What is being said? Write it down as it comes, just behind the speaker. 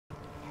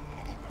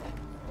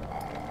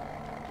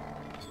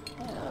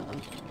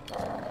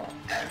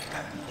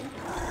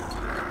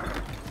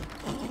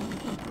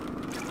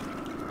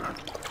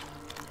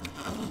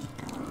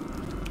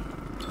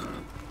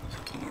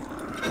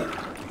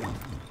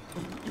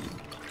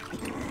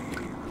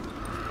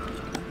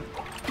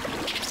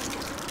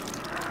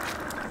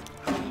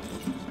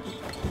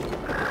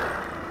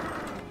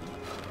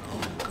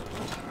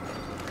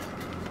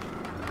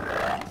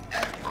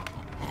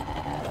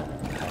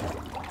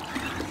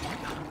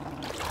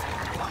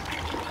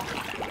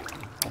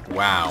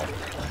Wow.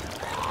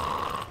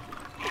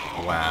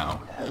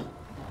 Wow.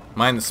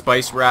 Mind the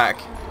spice rack.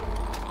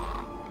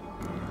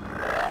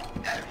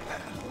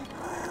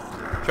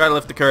 Try to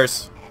lift the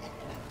curse.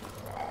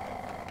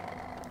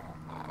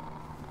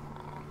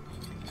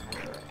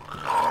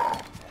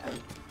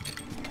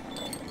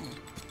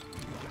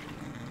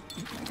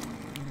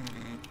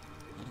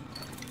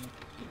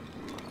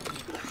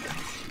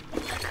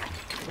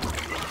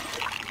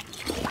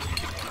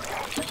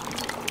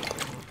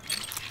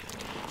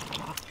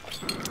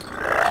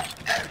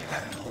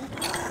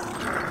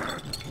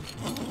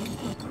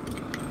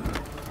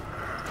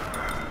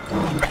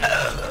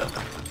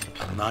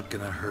 I'm not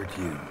gonna hurt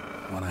you.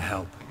 Wanna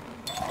help?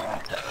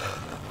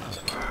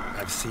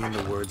 I've seen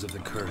the words of the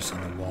curse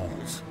on the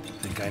walls.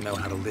 Think I know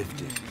how to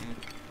lift it.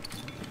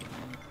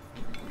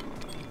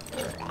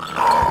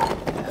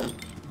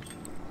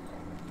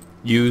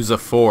 Use a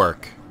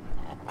fork.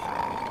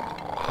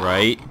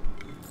 Right?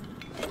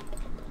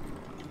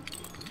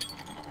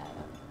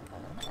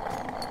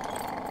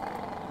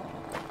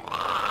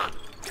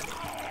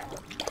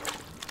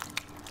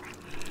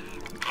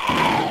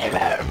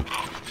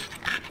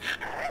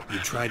 You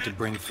tried to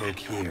bring folk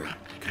here,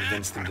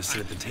 convince them to sit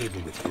at the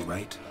table with you,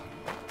 right?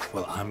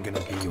 Well, I'm gonna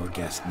be your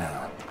guest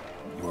now.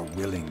 Your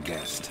willing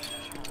guest.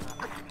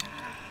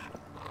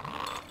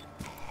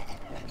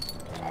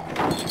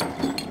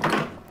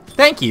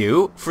 Thank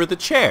you for the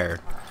chair.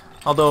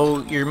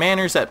 Although your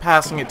manners at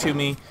passing it to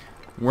me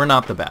were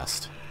not the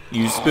best.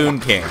 You spoon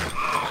king.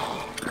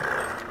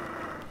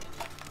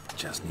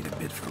 Just need a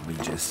bit for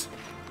Regis.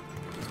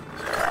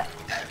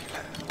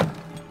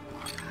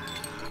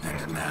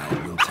 And now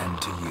we'll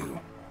tend to you.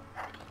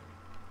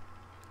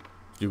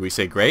 Do we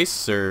say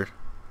grace or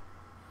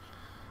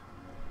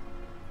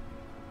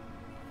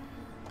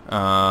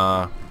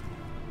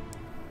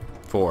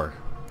 4.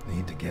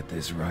 Need to get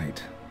this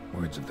right.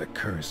 Words of the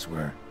curse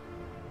were,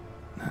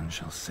 none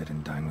shall sit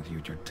and dine with you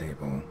at your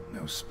table.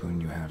 No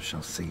spoon you have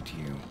shall say to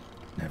you,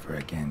 never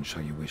again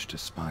shall you wish to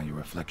spy your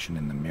reflection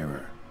in the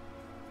mirror.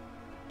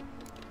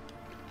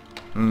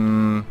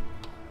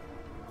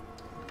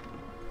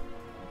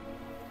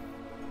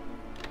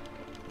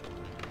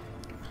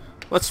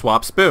 Let's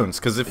swap spoons,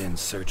 because if... Been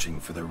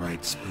searching for the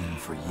right spoon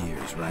for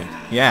years, right?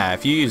 Yeah,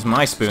 if you use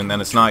my spoon, then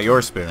it's not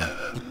your spoon.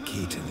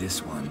 Key to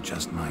this one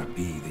just might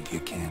be that you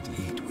can't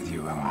eat with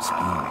your own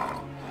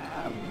spoon.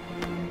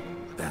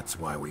 That's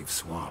why we've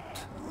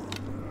swapped.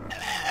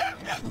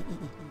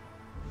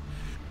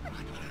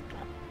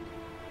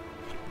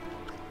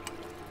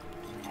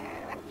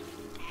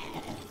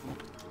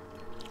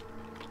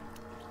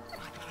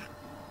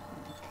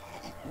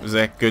 Is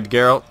that good,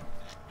 Geralt?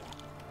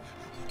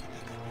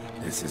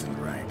 This isn't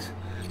right.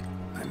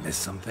 I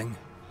missed something?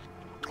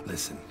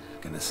 Listen,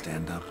 gonna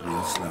stand up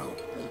real slow.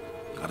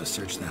 Gotta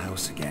search the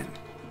house again.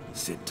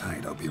 Sit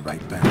tight, I'll be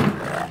right back.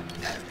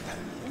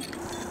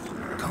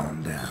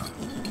 Calm down.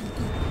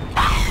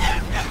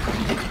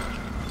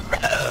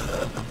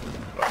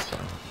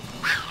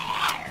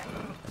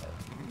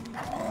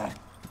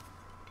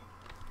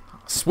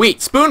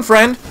 Sweet! Spoon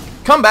friend!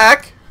 Come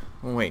back!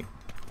 Oh, wait.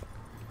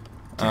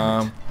 Eat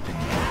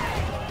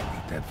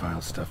that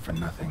vile stuff for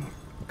nothing.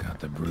 Got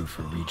the brew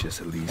for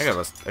Regis at least.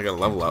 I gotta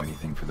level up.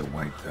 Anything for the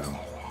white though,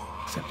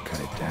 except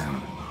cut it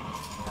down.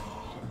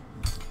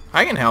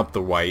 I can help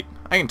the white.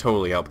 I can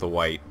totally help the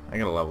white. I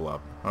gotta level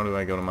up. How do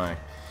I go to my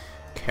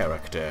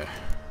character?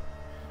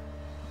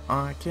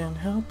 I can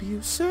help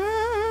you,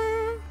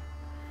 sir.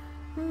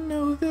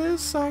 Know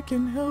this, I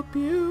can help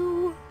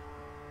you.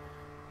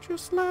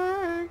 Just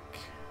like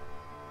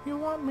you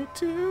want me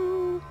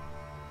to.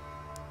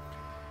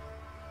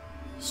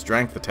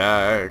 Strength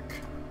attack.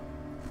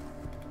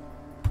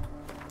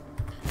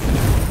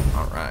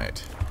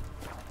 Alright.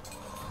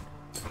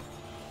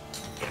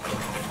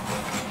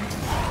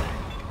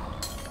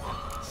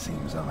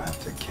 Seems I'll have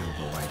to kill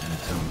the white and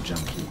its own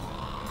junkie.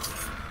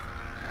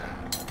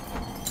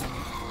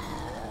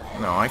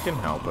 No, I can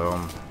help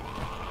him.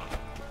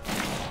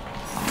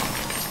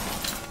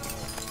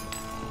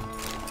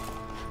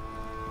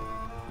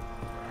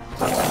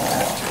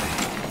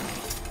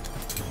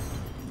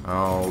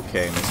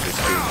 Okay, Mr.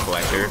 Spoon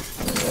Collector.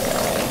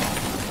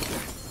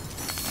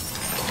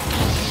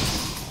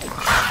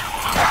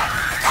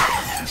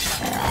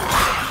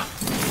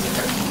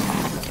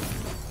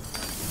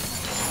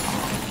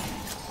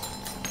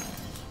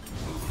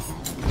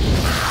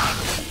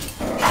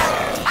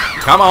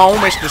 Come on,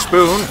 Mr.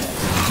 Spoon.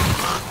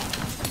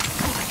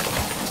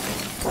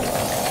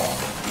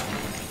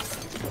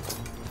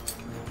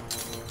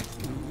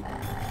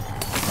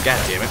 God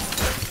damn it.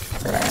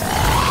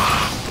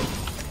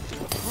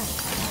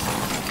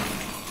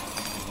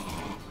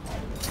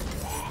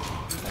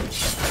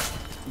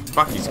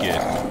 Fuck, he's good.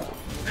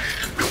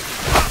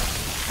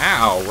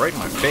 Ow, right in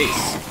my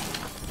face.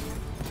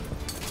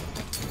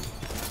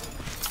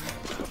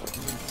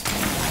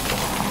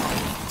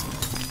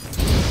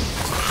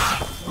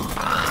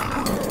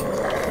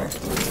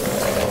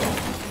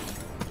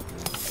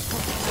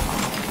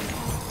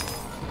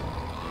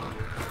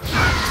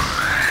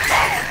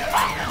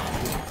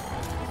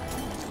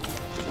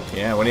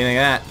 Yeah, what do you think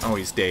of that? Oh,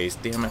 he's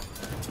dazed. Damn it.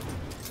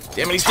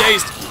 Damn it, he's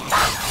dazed!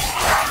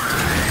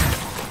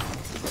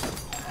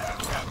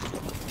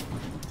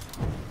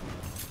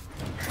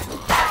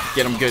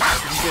 Get him good.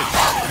 Get him good.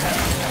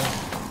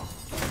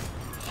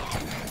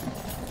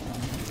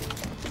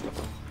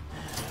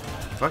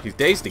 Fuck, he's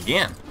dazed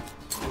again.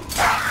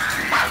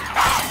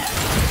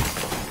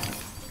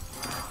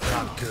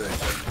 Not good.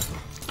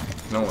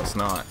 No, it's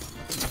not.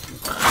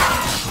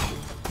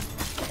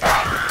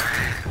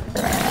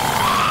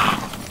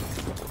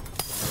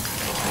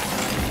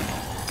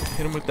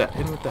 Hit him with that.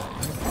 Hit him with that.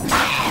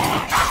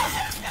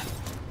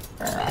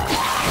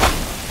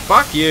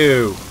 Fuck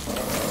you!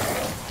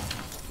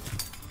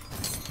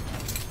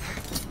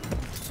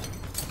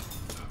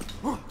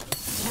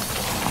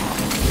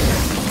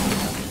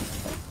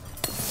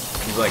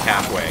 He's like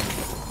halfway.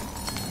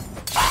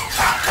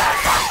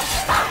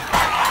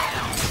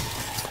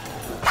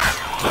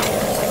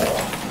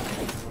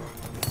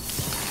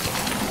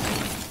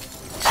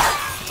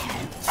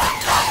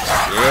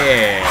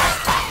 Yeah!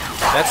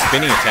 That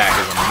spinny attack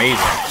is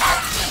amazing.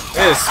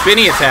 There's a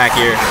spinny attack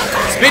here.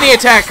 Spinny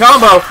attack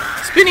combo!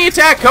 Spinny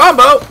attack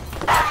combo!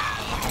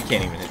 You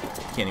can't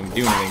even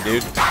do anything,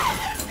 dude.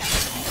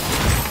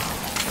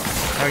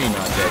 How are you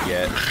not dead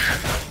yet?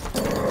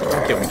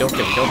 Don't kill me, don't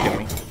kill me, don't kill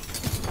me.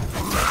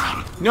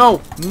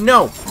 No!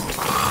 No!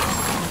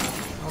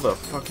 How the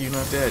fuck are you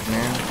not dead,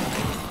 man?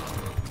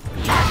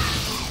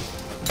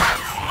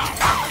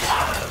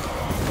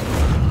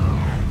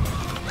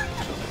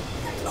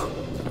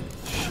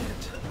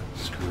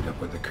 Screwed up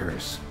with the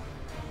curse.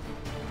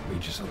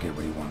 Regis will get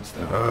what he wants,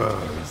 though.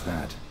 What is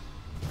that?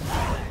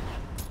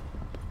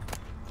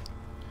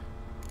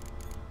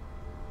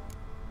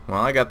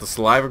 Well, I got the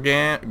saliva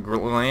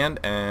gland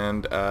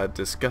and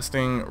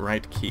disgusting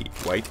right key.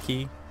 White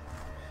key?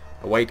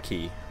 A white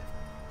key.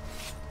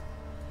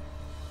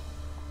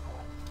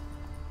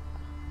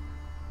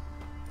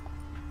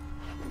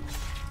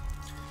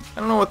 I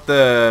don't know what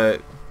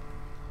the...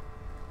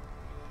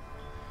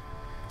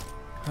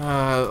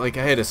 like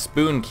I had a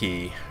spoon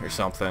key or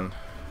something.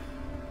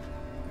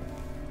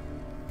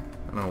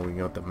 I don't know, we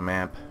got the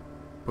map.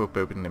 Pop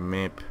open the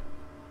map.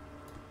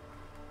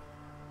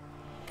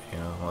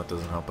 Yeah, well, that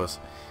doesn't help us.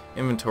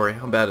 Inventory,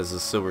 how bad is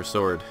this silver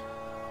sword?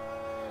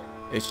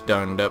 It's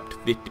done up to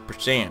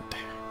 50%.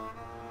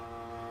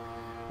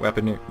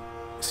 Weaponry,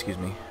 excuse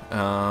me.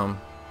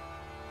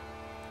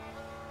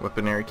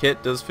 Weaponry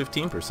kit does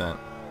 15%.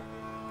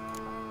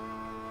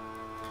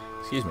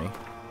 Excuse me.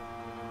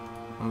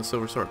 On the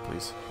silver sword,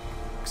 please.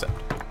 Accept.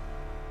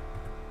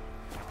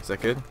 Is that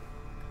good?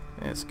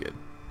 Yeah, it's good.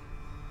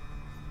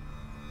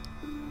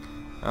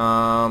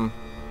 I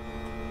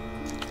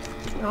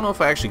don't know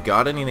if I actually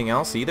got anything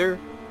else either.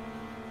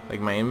 Like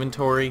my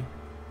inventory.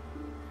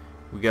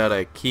 We got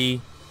a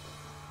key.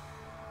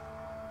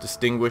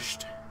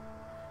 Distinguished.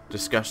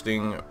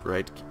 Disgusting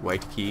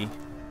white key.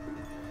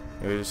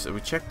 We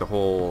checked the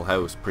whole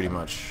house pretty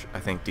much, I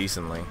think,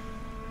 decently.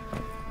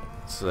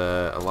 It's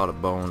a lot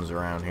of bones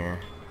around here.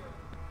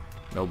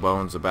 No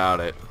bones about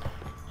it.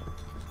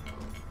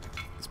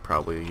 It's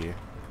probably...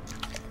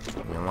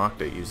 we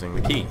unlocked it using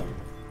the key.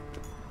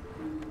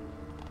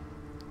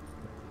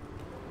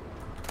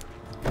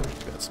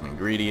 Got some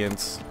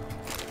ingredients.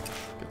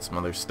 Got some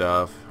other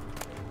stuff.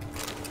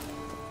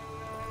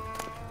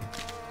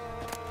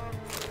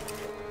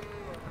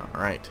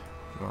 Alright.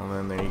 Well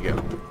then, there you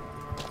go.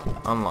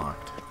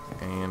 Unlocked.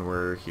 And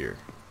we're here.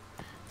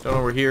 Don't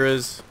know where here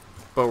is,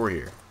 but we're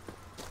here.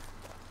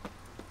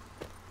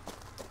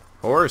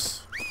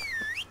 Horse!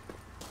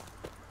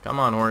 Come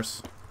on,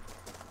 horse.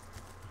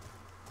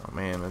 Oh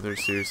man, are there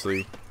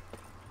seriously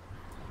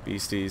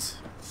beasties?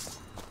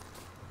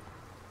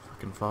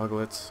 Fucking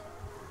foglets.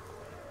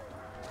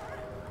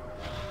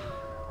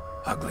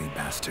 Ugly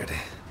bastard.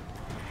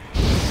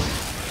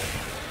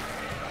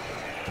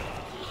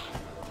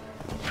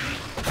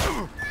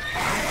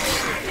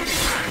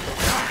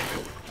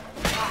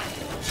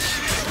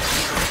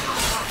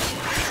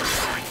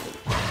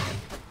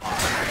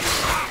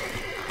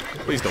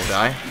 Please don't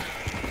die.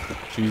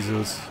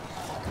 Jesus.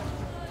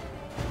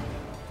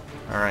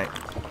 Alright.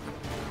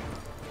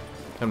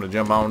 Time to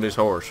jump on this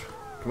horse.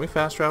 Can we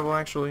fast travel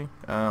actually?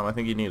 I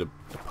think you need a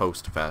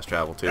post to fast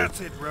travel too.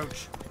 That's it,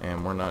 Roach.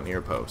 And we're not near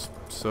a post.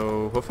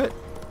 So, hoof it.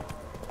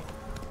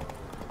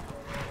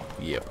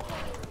 Yep.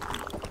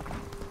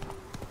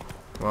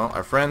 Well,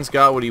 our friend's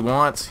got what he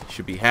wants. He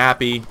should be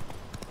happy.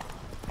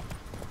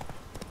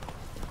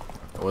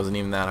 It wasn't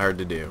even that hard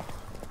to do.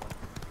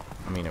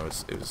 I mean, it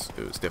was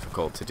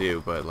difficult to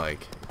do, but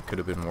like, it could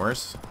have been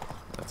worse.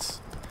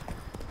 That's,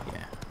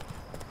 yeah.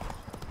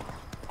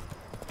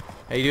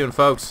 How you doing,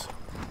 folks?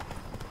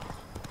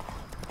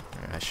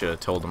 I should have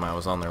told them I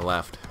was on their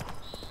left.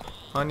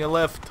 On your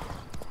left.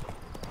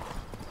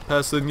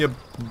 Passing you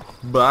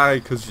by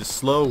because you're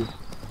slow.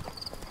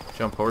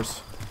 Jump,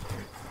 horse.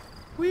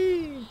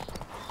 Whee!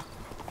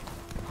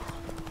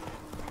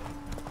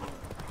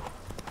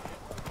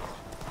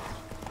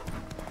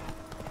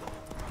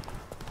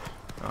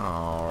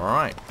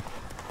 Alright.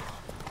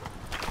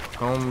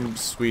 Home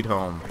sweet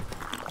home.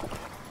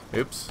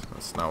 Oops,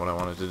 that's not what I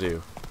wanted to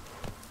do.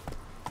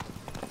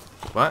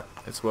 But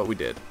it's what we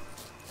did.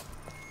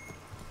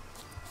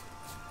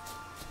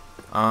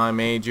 I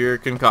made your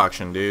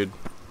concoction, dude.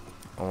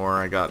 Or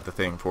I got the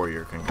thing for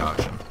your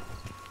concoction.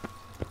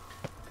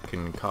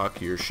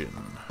 Concoct your shin.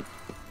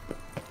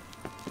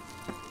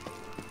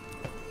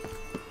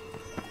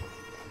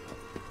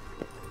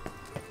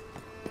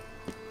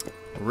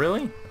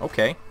 Really?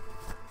 Okay.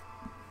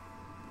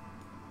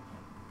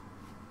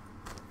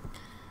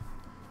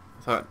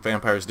 I thought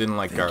vampires didn't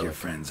like garlic. Your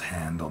friend's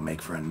hand will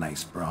make for a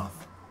nice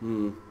broth.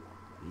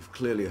 You've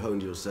clearly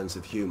honed your sense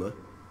of humor.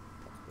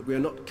 But we are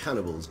not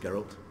cannibals,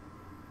 Geralt.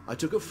 I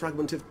took a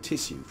fragment of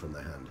tissue from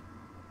their hand.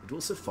 It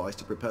will suffice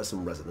to prepare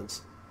some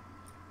resonance.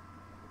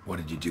 What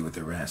did you do with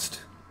the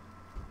rest?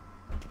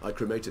 I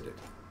cremated it,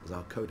 as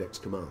our codex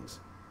commands.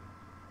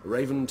 A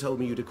raven told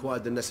me you'd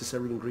acquired the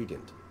necessary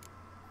ingredient.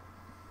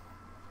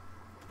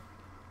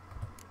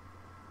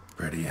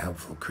 Pretty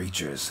helpful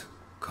creatures.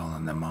 Call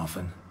on them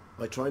often?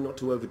 I try not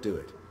to overdo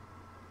it,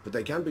 but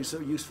they can be so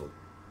useful,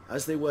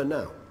 as they were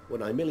now,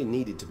 when I merely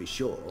needed to be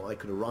sure I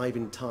could arrive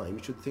in time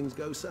should things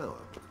go sour.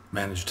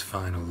 Managed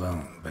fine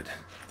alone, but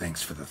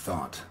thanks for the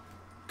thought.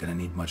 Gonna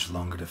need much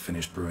longer to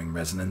finish brewing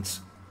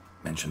resonance?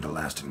 Mentioned a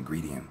last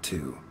ingredient,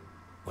 too.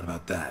 What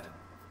about that?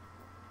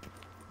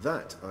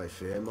 That, I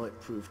fear,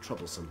 might prove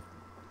troublesome.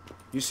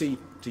 You see,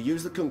 to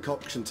use the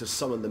concoction to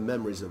summon the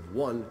memories of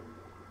one,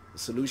 the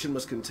solution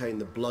must contain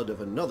the blood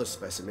of another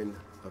specimen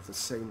of the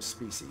same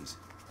species.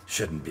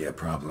 Shouldn't be a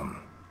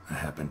problem. I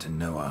happen to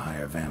know a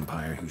higher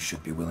vampire who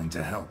should be willing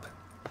to help.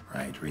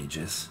 Right,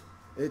 Regis?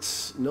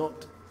 It's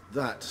not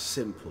that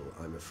simple,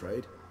 I'm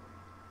afraid.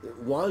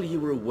 While you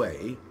were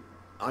away,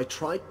 I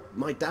tried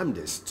my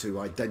damnedest to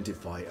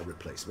identify a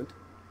replacement,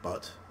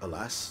 but,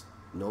 alas,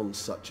 none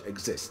such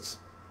exists.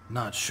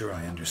 Not sure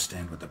I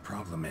understand what the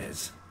problem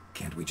is.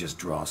 Can't we just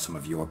draw some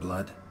of your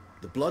blood?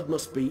 The blood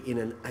must be in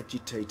an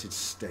agitated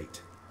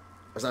state.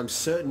 As I'm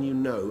certain you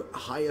know,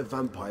 higher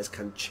vampires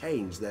can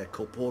change their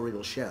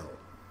corporeal shell.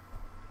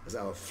 As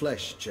our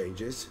flesh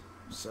changes,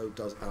 so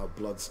does our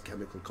blood's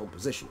chemical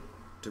composition.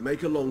 To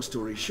make a long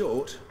story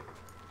short,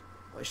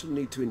 I shall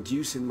need to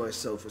induce in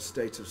myself a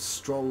state of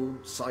strong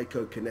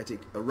psychokinetic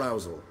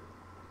arousal.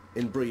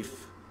 In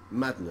brief,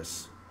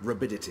 madness,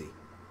 rabidity.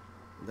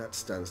 That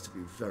stands to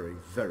be very,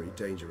 very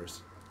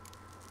dangerous.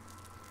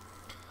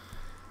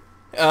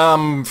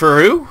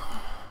 For who?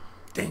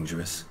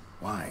 Dangerous?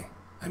 Why?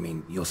 I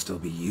mean, you'll still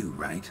be you,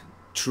 right?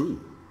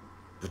 True,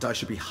 but I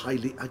should be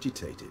highly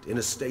agitated, in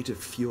a state of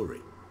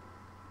fury.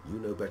 You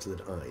know better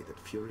than I that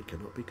fury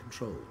cannot be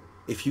controlled.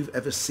 If you've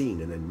ever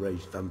seen an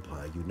enraged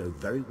vampire, you know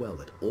very well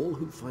that all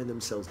who find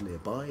themselves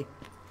nearby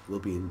will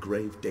be in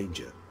grave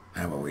danger.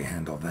 How will we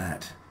handle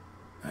that?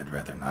 I'd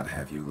rather not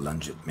have you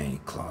lunge at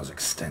me, claws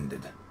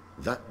extended.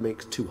 That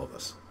makes two of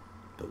us.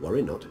 But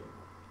worry not.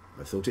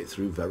 I've thought it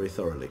through very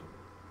thoroughly.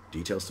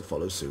 Details to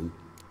follow soon.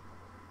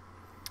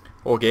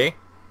 Okay.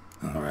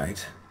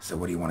 Alright, so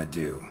what do you want to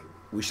do?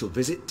 We shall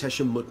visit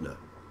Toussaint,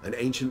 an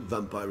ancient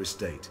vampire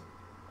estate.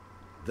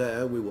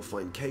 There we will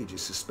find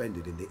cages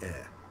suspended in the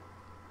air.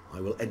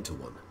 I will enter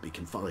one, be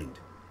confined.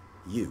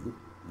 You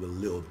will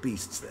lure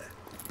beasts there.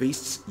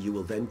 Beasts you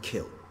will then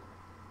kill.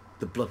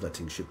 The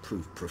bloodletting should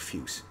prove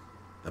profuse.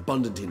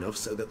 Abundant enough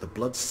so that the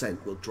blood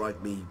scent will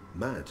drive me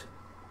mad.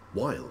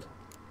 Wild.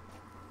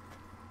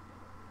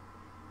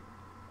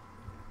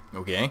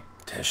 Okay.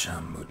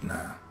 Toussaint.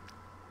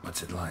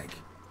 What's it like?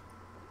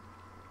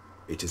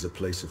 It is a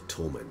place of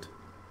torment.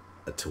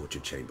 A torture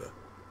chamber.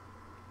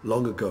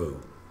 Long ago,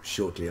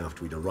 shortly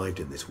after we'd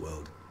arrived in this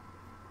world,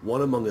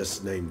 one among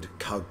us named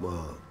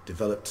Kagmar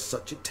developed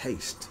such a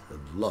taste and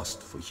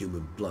lust for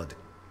human blood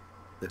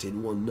that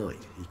in one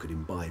night he could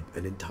imbibe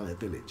an entire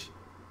village.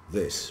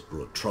 This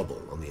brought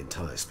trouble on the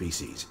entire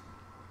species.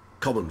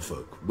 Common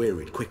folk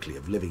wearied quickly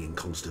of living in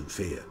constant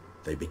fear.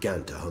 They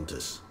began to hunt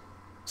us,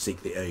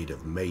 seek the aid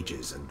of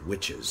mages and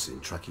witches in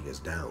tracking us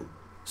down.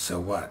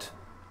 So what?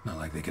 Not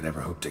like they could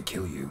ever hope to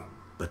kill you.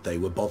 But they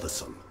were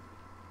bothersome.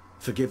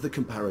 Forgive the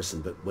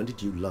comparison, but when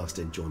did you last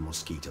enjoy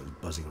mosquitoes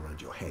buzzing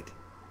around your head?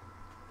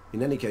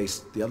 In any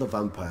case, the other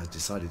vampires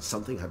decided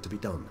something had to be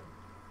done.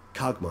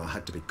 Kagmar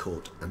had to be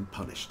caught and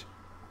punished.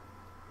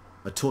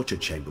 A torture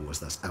chamber was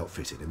thus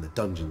outfitted in the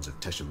dungeons of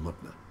Toussaint.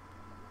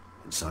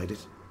 Inside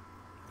it,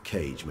 a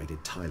cage made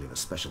entirely of a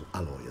special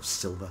alloy of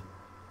silver,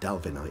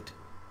 dalvinite,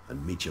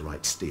 and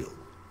meteorite steel.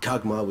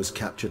 Kagmar was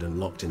captured and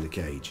locked in the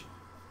cage,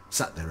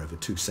 sat there over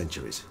 2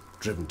 centuries,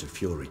 driven to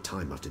fury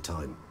time after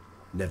time,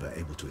 never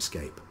able to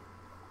escape.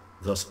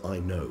 Thus I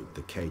know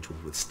the cage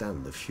will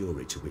withstand the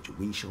fury to which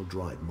we shall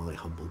drive my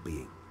humble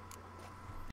being.